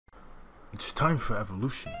It's time for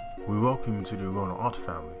evolution. We welcome you to the Ogono Art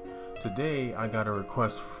Family. Today, I got a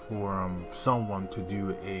request for someone to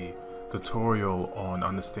do a tutorial on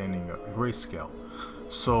understanding grayscale.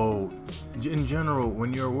 So, in general,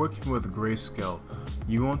 when you're working with grayscale,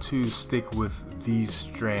 you want to stick with these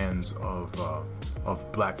strands of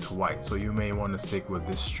black to white. So you may want to stick with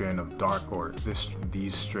this strand of dark, or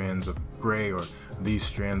these strands of gray, or these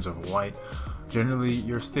strands of white. Generally,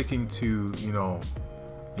 you're sticking to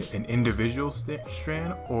an individual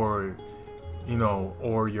strand, or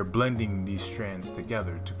or you're blending these strands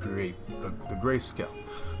together to create the grayscale.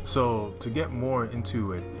 So to get more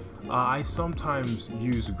into it, I sometimes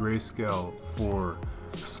use grayscale for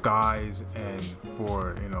skies and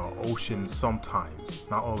for oceans sometimes,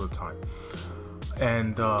 not all the time.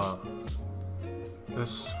 And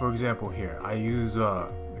this, for example, here I use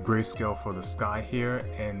grayscale for the sky here,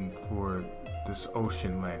 and for this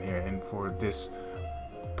ocean land here, and for this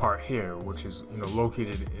part here, which is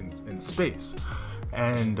located in space.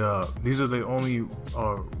 And these are the only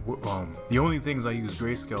things I use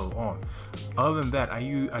grayscale on. Other than that,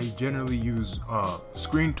 I generally use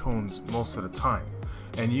screen tones most of the time.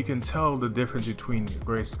 And you can tell the difference between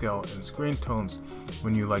grayscale and screen tones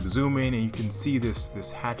when you zoom in, and you can see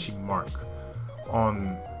this hatching mark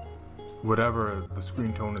on whatever the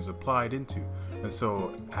screen tone is applied into. And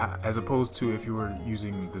so as opposed to if you were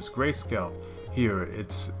using this grayscale here,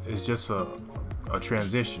 it's just a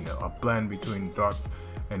transition, a blend between dark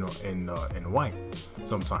and white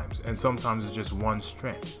sometimes, and sometimes it's just one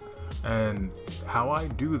strand. And how I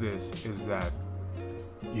do this is that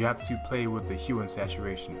you have to play with the hue and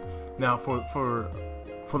saturation. Now for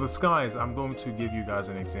the skies, I'm going to give you guys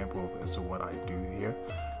an example as to what I do here.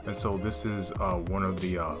 And so this is one of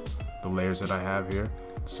the layers that I have here.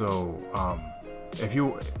 So if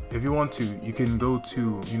you want to, you can go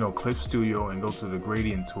to Clip Studio and go to the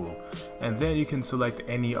gradient tool, and then you can select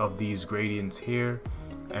any of these gradients here,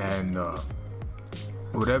 and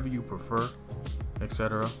whatever you prefer,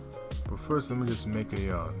 etc. But first, let me just make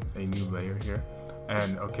a new layer here.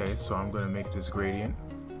 And okay, so I'm going to make this gradient,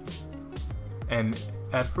 and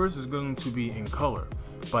at first it's going to be in color,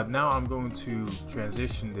 but now I'm going to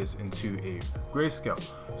transition this into a grayscale.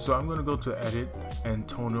 So I'm going to go to edit and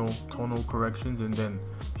tonal corrections, and then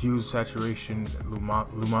hue, saturation,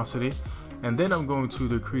 luminosity, and then I'm going to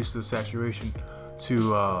decrease the saturation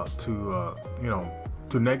to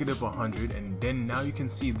negative 100. And then now you can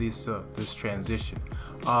see this transition.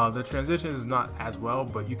 The transition is not as well,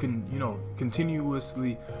 but you can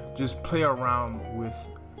continuously just play around with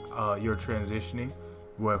your transitioning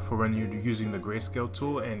for when you're using the grayscale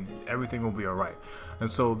tool, and everything will be alright. And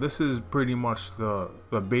so this is pretty much the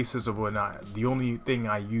basis of the only thing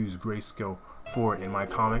I use grayscale for in my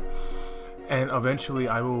comic. And eventually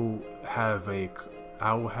I will have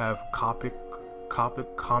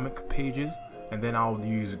comic pages, and then I'll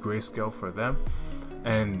use grayscale for them.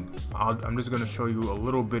 And I'm just going to show you a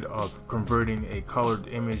little bit of converting a colored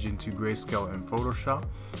image into grayscale in Photoshop.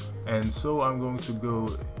 And so I'm going to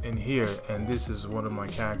go in here, and this is one of my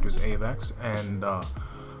characters, Avex, and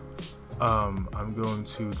I'm going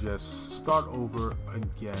to just start over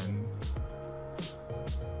again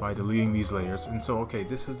by deleting these layers. And so okay,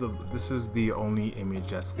 this is the only image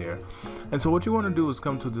that's there. And so what you want to do is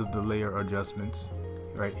come to the layer adjustments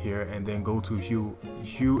right here, and then go to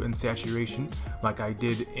hue and saturation like I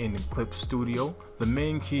did in Clip Studio. The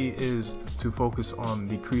main key is to focus on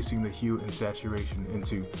decreasing the hue and saturation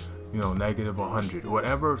into negative 100.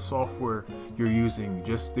 Whatever software you're using,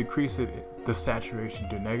 just decrease the saturation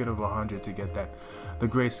to negative 100 to get the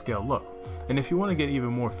grayscale look. And if you want to get even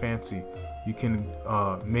more fancy, you can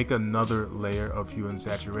make another layer of hue and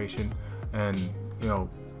saturation, and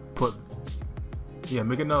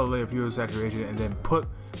make another layer of hue and saturation, and then put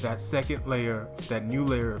that second layer, that new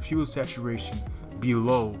layer of hue and saturation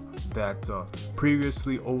below that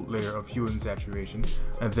previously old layer of hue and saturation,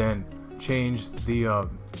 and then change the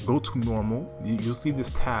go to normal. You'll see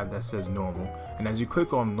this tab that says normal, and as you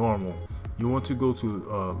click on normal, you want to go to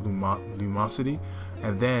luminosity,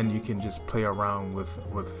 and then you can just play around with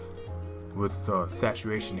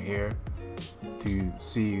saturation here to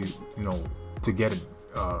see to get it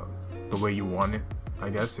the way you want it, I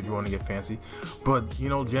guess, if you want to get fancy. But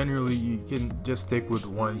generally you can just stick with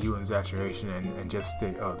one hue and saturation, and just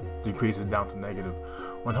decrease it down to negative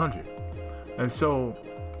 100. And so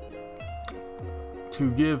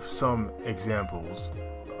to give some examples,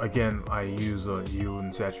 again, I use hue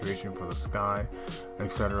and saturation for the sky,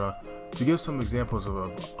 etc. To give some examples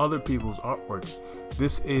of other people's artworks,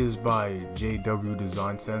 this is by JW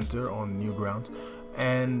Design Center on Newgrounds,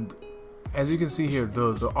 and as you can see here,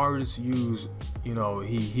 the artist use, you know,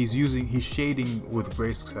 he's shading with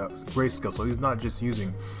grayscale. So he's not just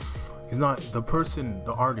using,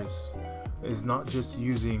 the artist is not just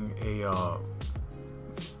using a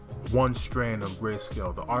one strand of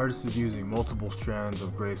grayscale. The artist is using multiple strands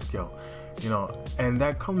of grayscale, you know, and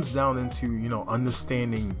that comes down into, you know,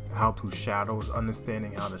 understanding how to shadow,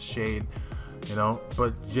 understanding how to shade, you know.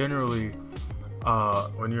 But generally,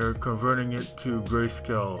 when you're converting it to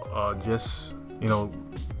grayscale, just, you know,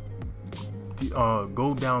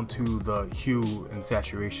 go down to the hue and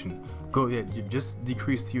saturation. Just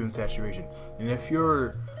decrease hue and saturation. And if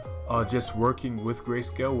you're just working with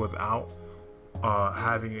grayscale without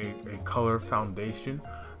having a color foundation,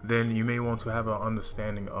 then you may want to have an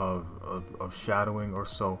understanding of shadowing or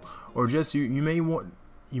so, or just you may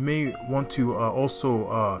want to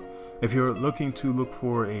also, if you're looking to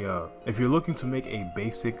make a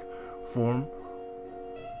basic form,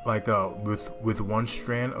 like with one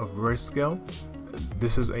strand of grayscale,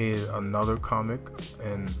 this is another comic,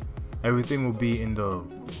 and everything will be in the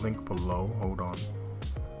link below. Hold on.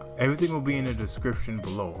 Everything will be in the description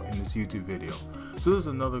below in this YouTube video. So there's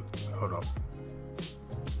another, hold up.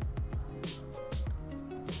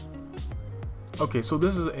 Okay, so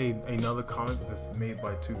this is another comic that's made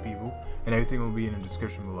by two people, and everything will be in the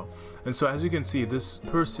description below. And so as you can see, this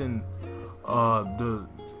person, the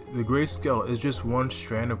grayscale is just one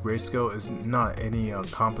strand of grayscale. It's not any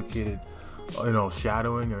complicated, you know,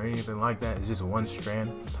 shadowing or anything like that. It's just one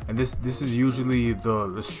strand, and this is usually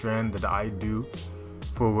the strand that I do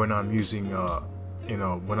for when I'm using, you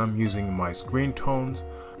know, when I'm using my screen tones.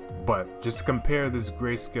 But just compare this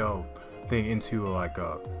grayscale thing into like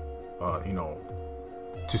you know,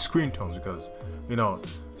 to screen tones, because, you know,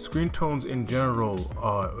 screen tones in general,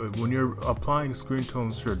 when you're applying screen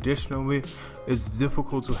tones traditionally, it's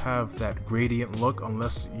difficult to have that gradient look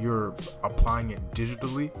unless you're applying it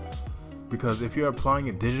digitally. Because if you're applying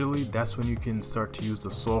it digitally, that's when you can start to use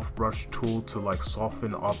the soft brush tool to like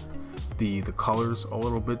soften up the colors a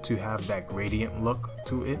little bit to have that gradient look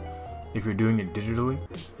to it, if you're doing it digitally.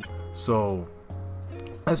 So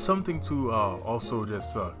that's something to also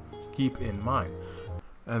just keep in mind.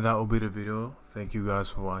 And that will be the video. Thank you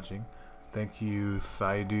guys for watching. Thank you,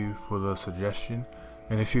 Thaidu, for the suggestion.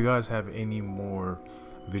 And if you guys have any more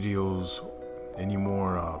videos, any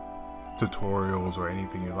more tutorials, or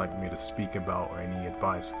anything you'd like me to speak about, or any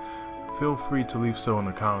advice, feel free to leave so in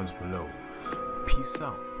the comments below. Peace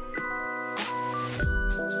out.